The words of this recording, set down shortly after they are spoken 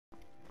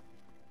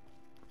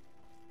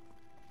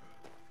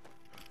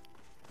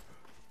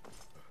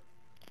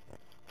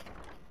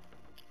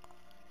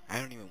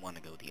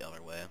want to go the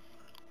other way.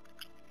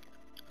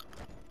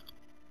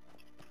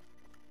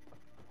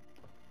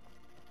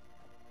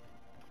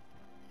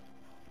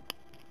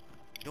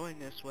 Going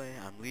this way,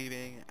 I'm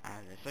leaving,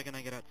 and the second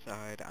I get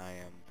outside, I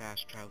am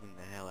fast traveling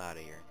the hell out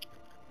of here.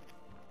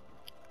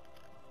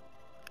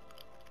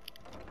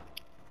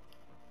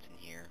 What's in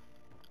here?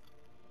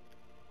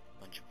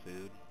 Bunch of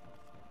food.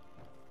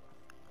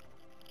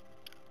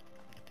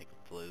 I'm gonna take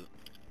a flute.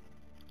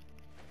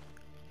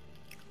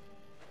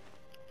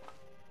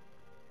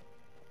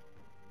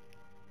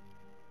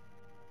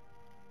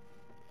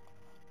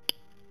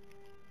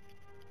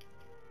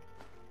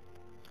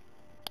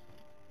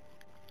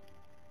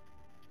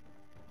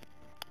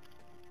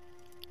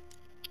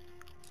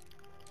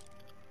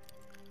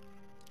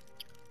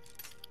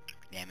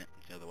 Damn it,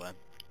 it's the other way.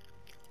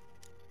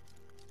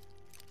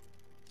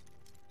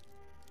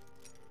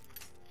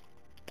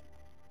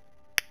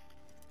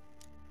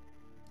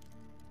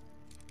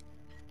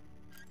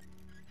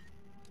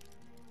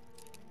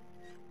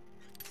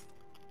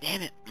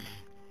 Damn it!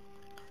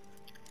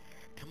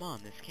 Come on,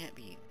 this can't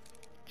be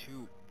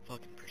too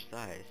fucking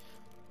precise.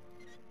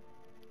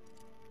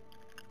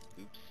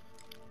 Oops.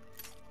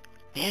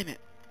 Damn it!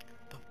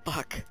 The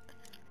fuck?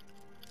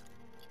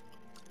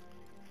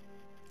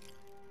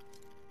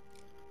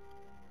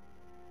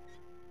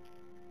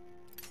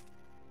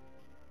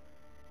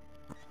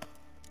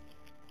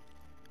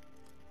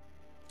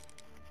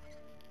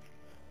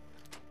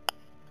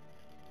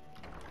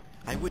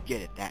 I would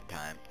get it that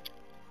time.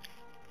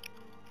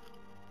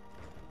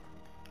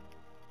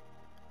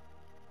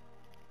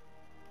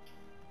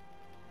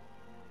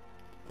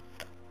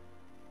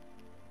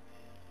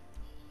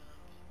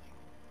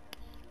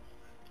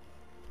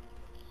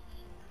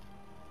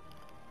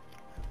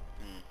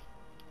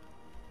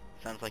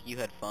 Sounds like you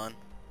had fun.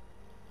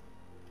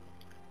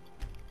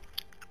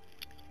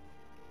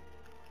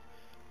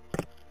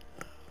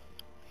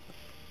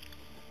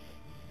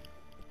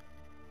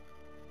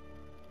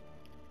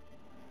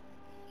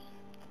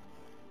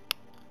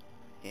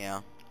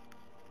 Yeah.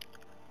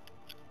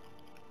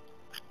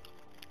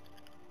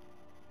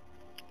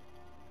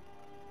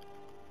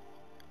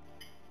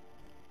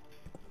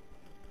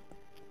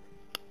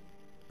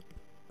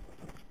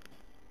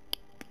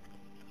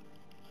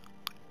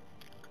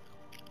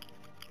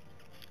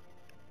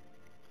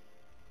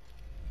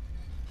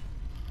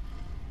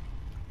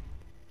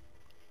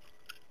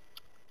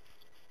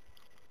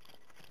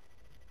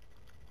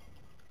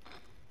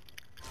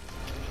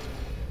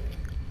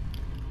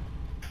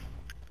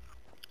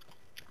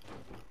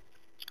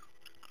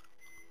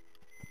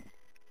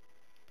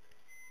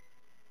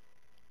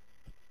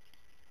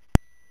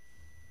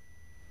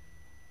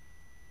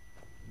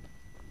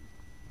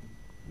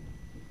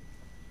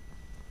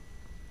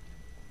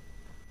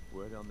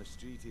 Word on the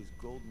street is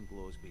Golden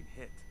Glow's been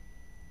hit.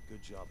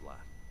 Good job, lad.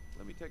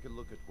 Let me take a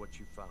look at what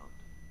you found.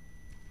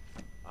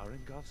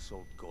 Arengoth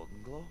sold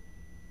Golden Glow?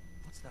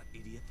 What's that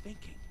idiot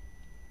thinking?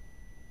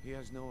 He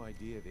has no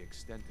idea the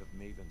extent of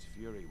Maven's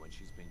fury when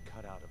she's been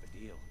cut out of a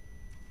deal.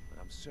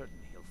 But I'm certain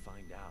he'll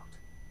find out.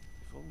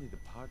 If only the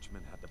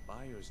parchment had the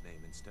buyer's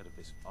name instead of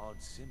this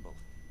odd symbol.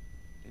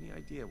 Any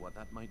idea what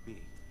that might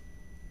be?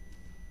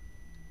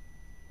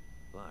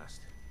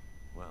 Blast.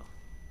 Well,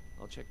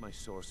 I'll check my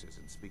sources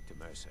and speak to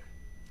Mercer.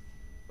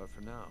 But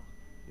for now,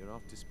 you're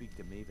off to speak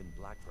to Maven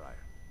Blackbriar.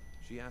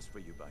 She asked for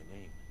you by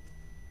name.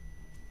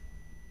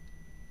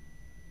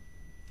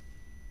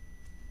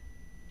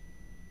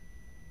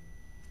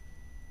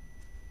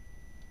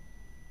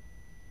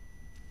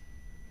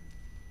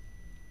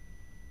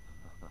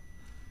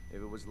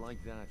 If it was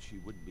like that, she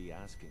wouldn't be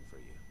asking for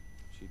you.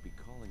 She'd be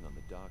calling on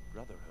the Dark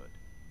Brotherhood.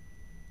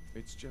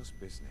 It's just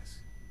business.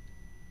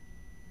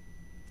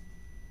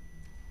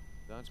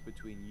 That's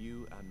between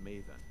you and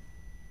Maven,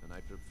 and I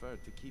prefer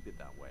to keep it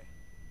that way.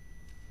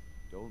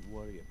 Don't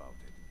worry about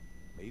it.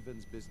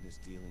 Maven's business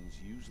dealings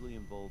usually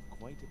involve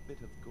quite a bit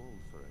of gold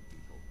for her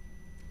people.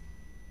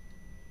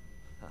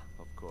 Ha,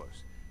 of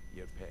course,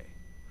 your pay.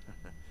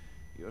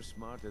 You're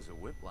smart as a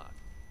whip, lad.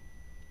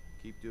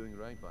 Keep doing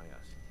right by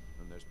us,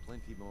 and there's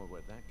plenty more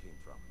where that came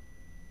from.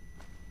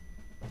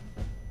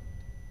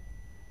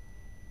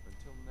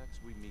 Until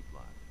next we meet,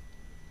 lad.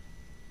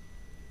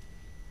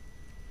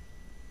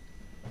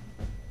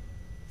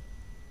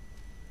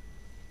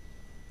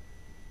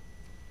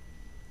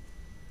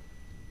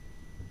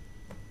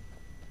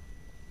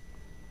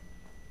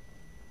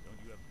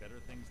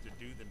 Better things to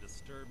do than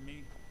disturb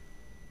me?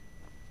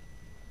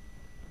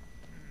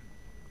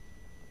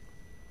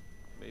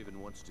 Maven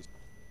wants to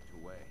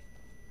away.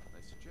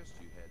 I suggest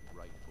you head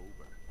right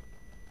over.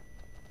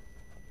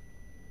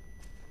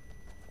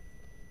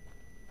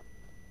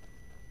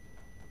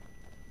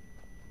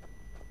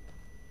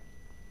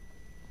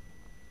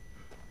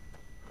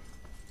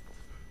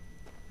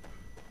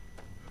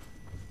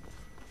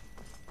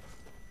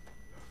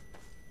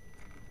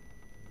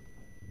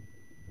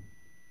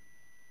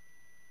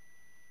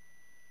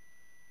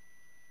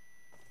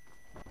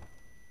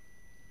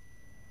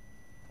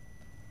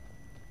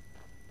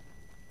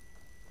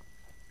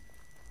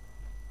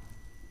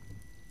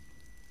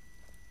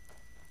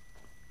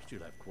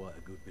 Still have quite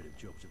a good bit of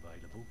jobs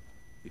available,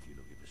 if you're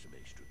looking for some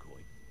extra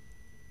coin.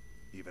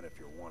 Even if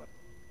you're one of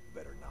them,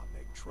 better not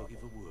make trouble.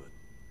 Looking for work.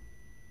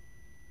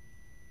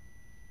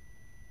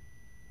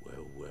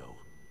 Well, well,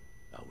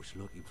 I was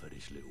looking for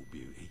this little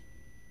beauty.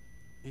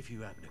 If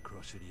you happen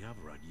across any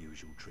other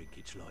unusual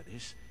trinkets like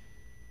this,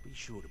 be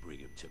sure to bring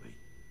them to me.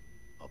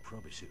 I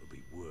promise it'll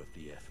be worth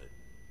the effort.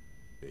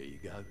 There you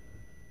go.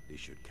 This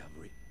should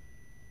cover it.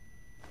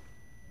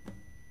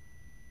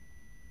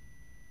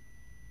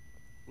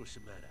 What's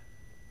the matter?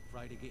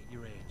 Afraid of getting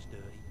your hands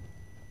dirty?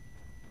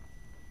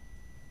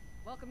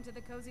 Welcome to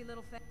the cozy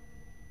little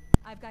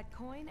I've got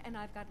coin and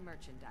I've got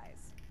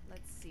merchandise.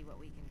 Let's see what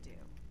we can do.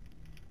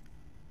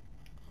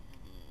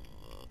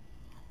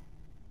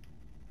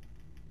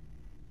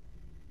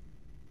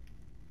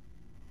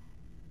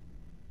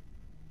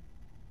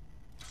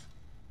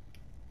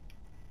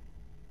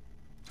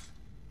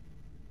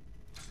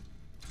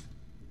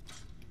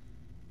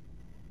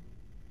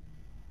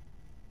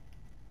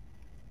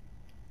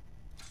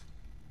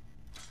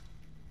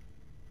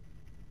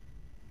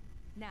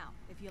 Now,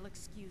 if you'll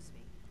excuse me.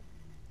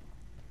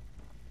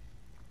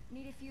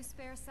 Need a few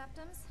spare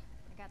septums?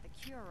 I got the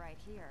cure right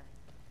here.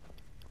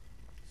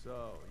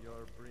 So, you're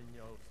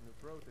Brynjolf's new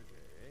protege,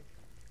 eh?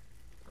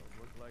 Don't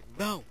look like much.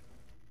 No!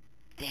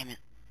 Damn it.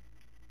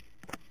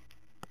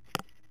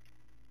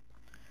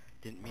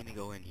 Didn't mean to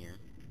go in here.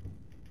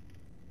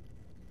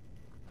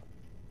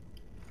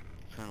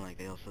 It's kinda like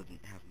they also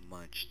didn't have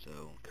much,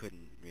 so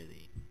couldn't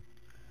really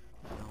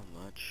sell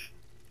much.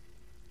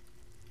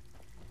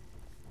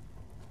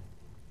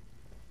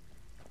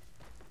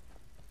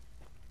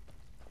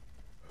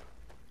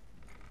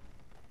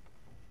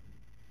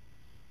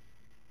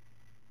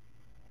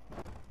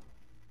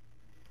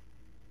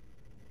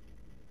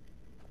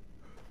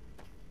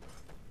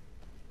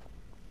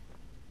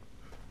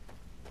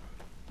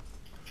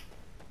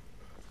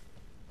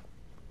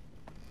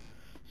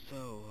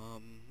 So,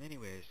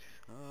 anyways,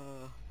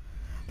 I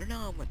don't know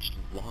how much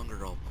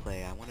longer I'll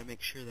play. I want to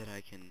make sure that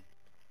I can...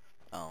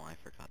 Oh, I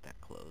forgot that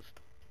closed.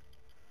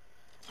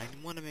 I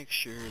want to make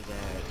sure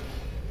that...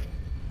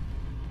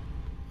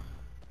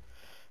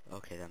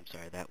 Okay, I'm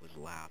sorry, that was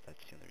loud.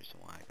 That's the only reason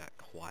why I got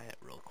quiet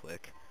real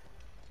quick.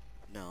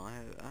 No,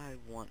 I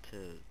want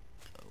to...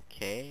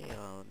 Okay,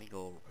 let me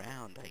go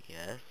around, I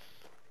guess.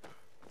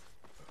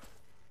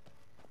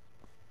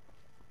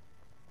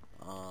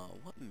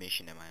 What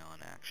mission am I on,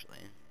 actually?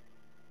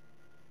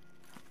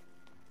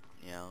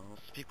 Yeah, I'll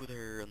speak with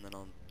her, and then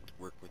I'll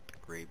work with the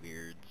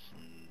Greybeards,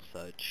 and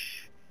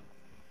such.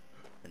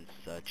 And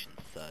such, and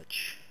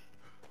such.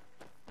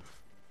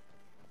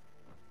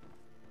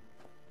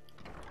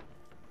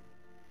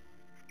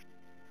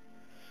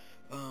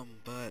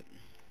 But...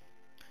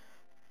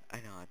 I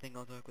know, I think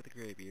I'll talk with the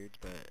Greybeards,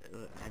 but,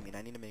 I mean,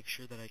 I need to make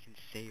sure that I can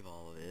save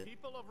all of it.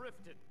 People of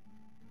Riften,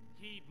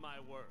 heed my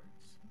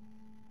words.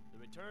 The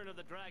return of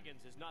the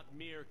dragons is not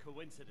mere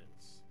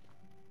coincidence.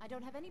 I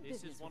don't have any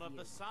business This is one with of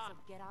you, the signs.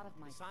 so get out of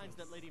my signs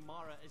face. that Lady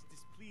Mara is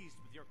displeased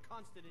with your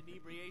constant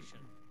inebriation.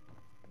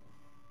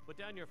 Put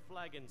down your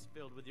flagons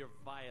filled with your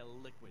vile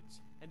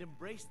liquids, and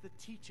embrace the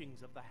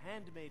teachings of the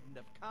Handmaiden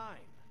of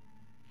Kine.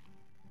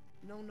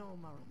 No,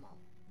 Maramo.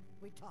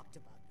 We talked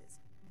about this.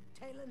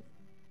 Talon?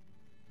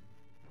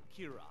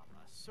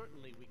 Kirara,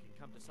 certainly we can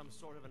come to some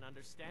sort of an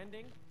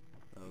understanding.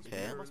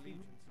 Okay. There must be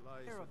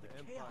Lies aware of of the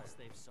the chaos Empire.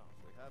 they've sown.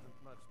 We haven't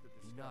much to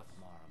discuss. Enough,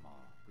 Marama.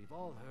 We've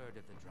all heard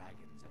of the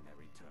dragons and their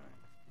return.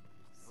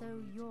 So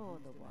you're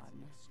the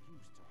one.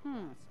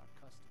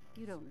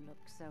 You don't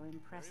look so Very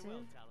impressive.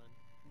 well, Talon.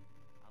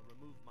 I'll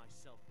remove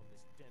myself from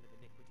this den of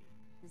iniquity.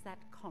 Is that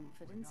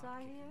confidence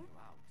I hear? You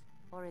out.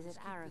 Or is it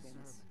Just keep the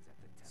arrogance? servants at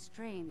the temple.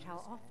 Strange how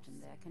Let us all often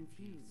they're seek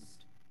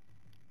confused.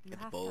 You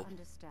It's have both. to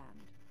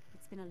understand.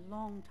 It's been a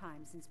long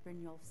time since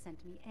Brynjolf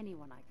sent me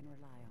anyone I can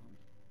rely on.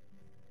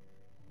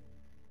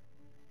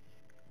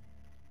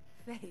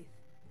 Faith.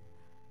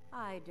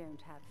 I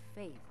don't have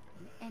faith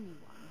in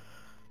anyone.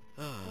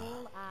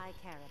 All I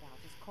care about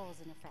is cause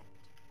and effect.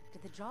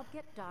 Did the job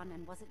get done,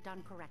 and was it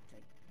done correctly?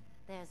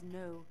 There's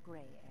no gray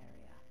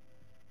area.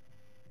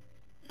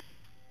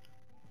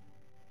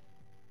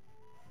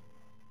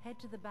 Head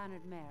to the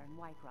Bannered Mare in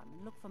Whiterun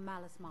and look for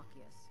Malus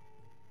Machius.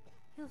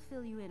 He'll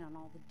fill you in on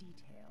all the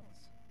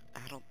details.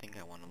 I don't think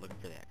I want to look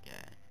for that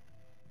guy.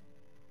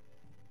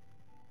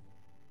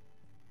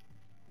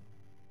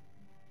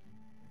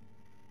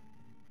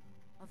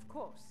 Of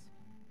course,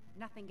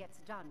 nothing gets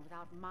done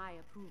without my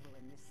approval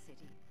in this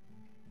city.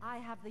 I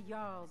have the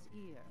Jarl's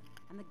ear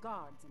and the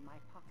guards in my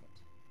pocket.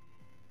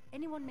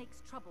 Anyone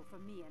makes trouble for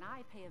me and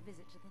I pay a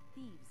visit to the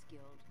Thieves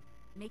Guild.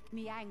 Make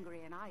me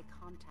angry and I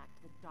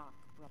contact the Dark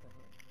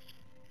Brotherhood.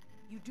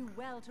 You do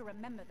well to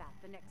remember that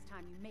the next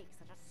time you make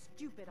such a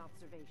stupid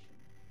observation.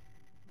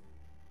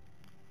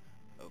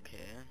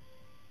 Okay.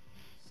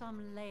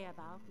 Some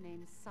layabout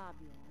named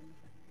Sabjorn.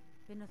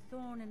 Been a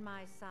thorn in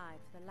my side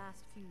for the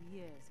last few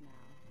years now.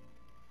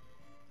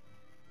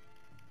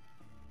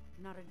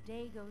 Not a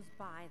day goes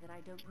by that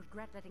I don't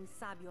regret letting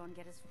Sabjorn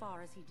get as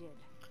far as he did.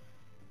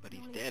 But In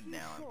he's only a dead few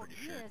now, I'm short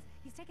pretty sure. years,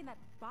 he's taken that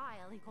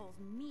bile he calls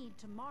mead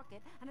to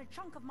market, and a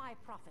chunk of my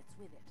profits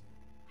with it.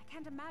 I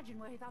can't imagine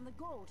where he found the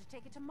gold to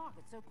take it to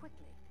market so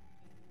quickly.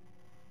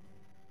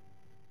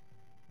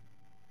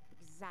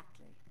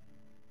 Exactly.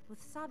 With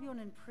Sabion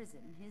in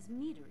prison, his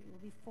meadery will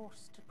be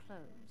forced to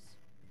close.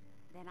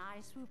 Then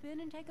I swoop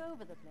in and take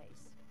over the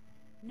place.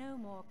 No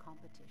more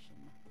competition.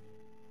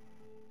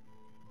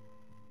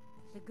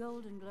 The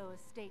Golden Glow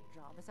estate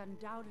job has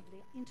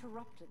undoubtedly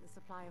interrupted the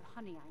supply of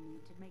honey I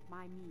need to make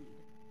my mead.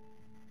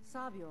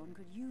 Sabion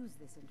could use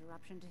this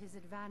interruption to his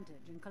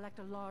advantage and collect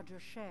a larger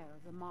share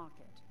of the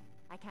market.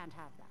 I can't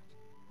have that.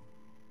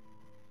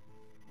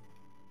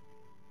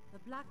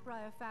 The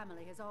Blackbriar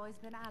family has always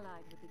been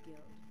allied with the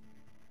Guild.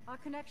 Our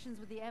connections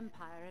with the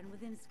Empire and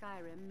within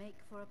Skyrim make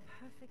for a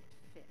perfect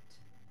fit.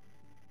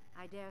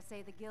 I dare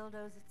say the Guild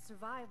owes its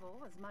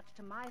survival as much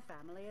to my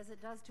family as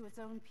it does to its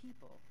own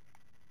people.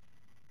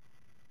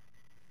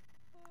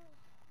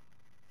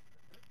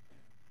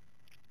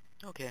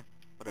 Okay,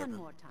 whatever. One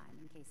more time,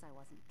 in case I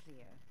wasn't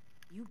clear.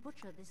 You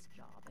butcher this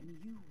job, and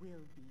you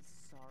will be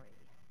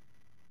sorry.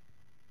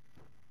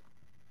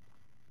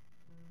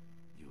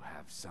 You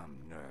have some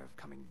nerve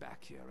coming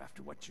back here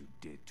after what you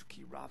did to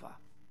Kirava.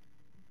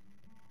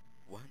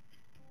 What?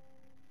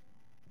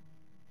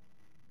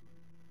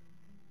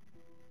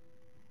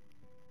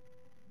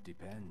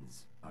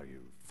 Depends. Are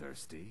you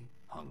thirsty?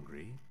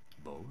 Hungry?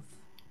 Both?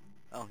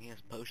 Oh, he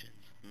has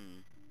potions.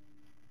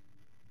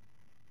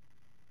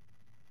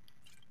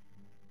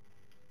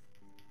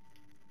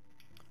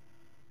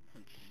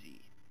 Let's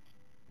see.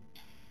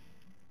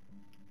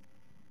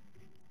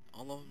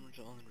 All of them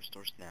only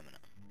restore stamina.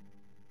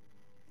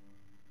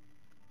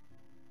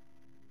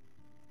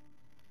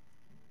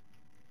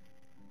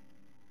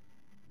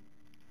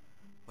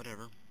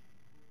 Whatever.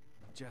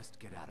 Just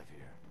get out of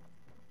here.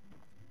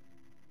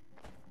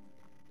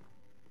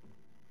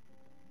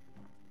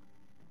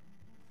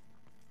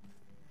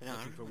 Yeah,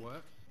 Looking for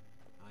work?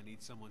 I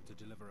need someone to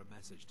deliver a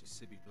message to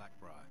Sibby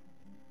Blackbriar.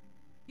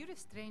 You're a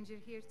stranger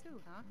here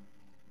too, huh?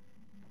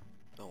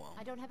 Oh well.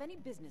 I don't have any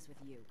business with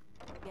you.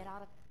 Get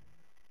out of...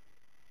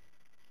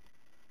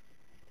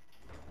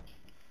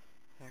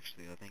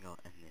 Actually, I think I'll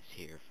end this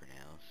here for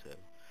now, so...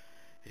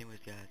 Anyways,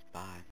 guys, bye.